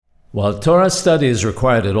While Torah study is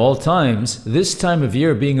required at all times, this time of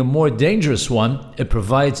year being a more dangerous one, it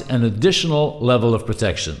provides an additional level of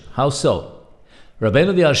protection. How so?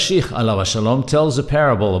 Rabbeinu Ya'aqob Menashe tells a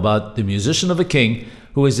parable about the musician of a king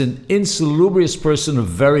who is an insalubrious person of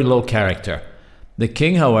very low character. The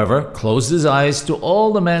king, however, closed his eyes to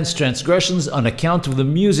all the man's transgressions on account of the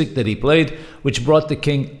music that he played, which brought the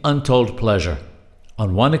king untold pleasure.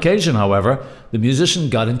 On one occasion, however, the musician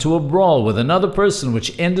got into a brawl with another person,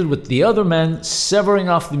 which ended with the other man severing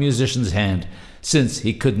off the musician's hand. Since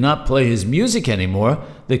he could not play his music anymore,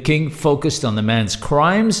 the king focused on the man's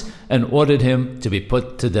crimes and ordered him to be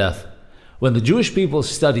put to death. When the Jewish people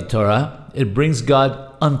study Torah, it brings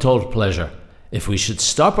God untold pleasure. If we should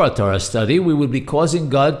stop our Torah study, we would be causing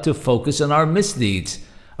God to focus on our misdeeds.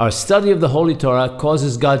 Our study of the Holy Torah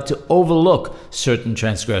causes God to overlook certain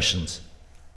transgressions.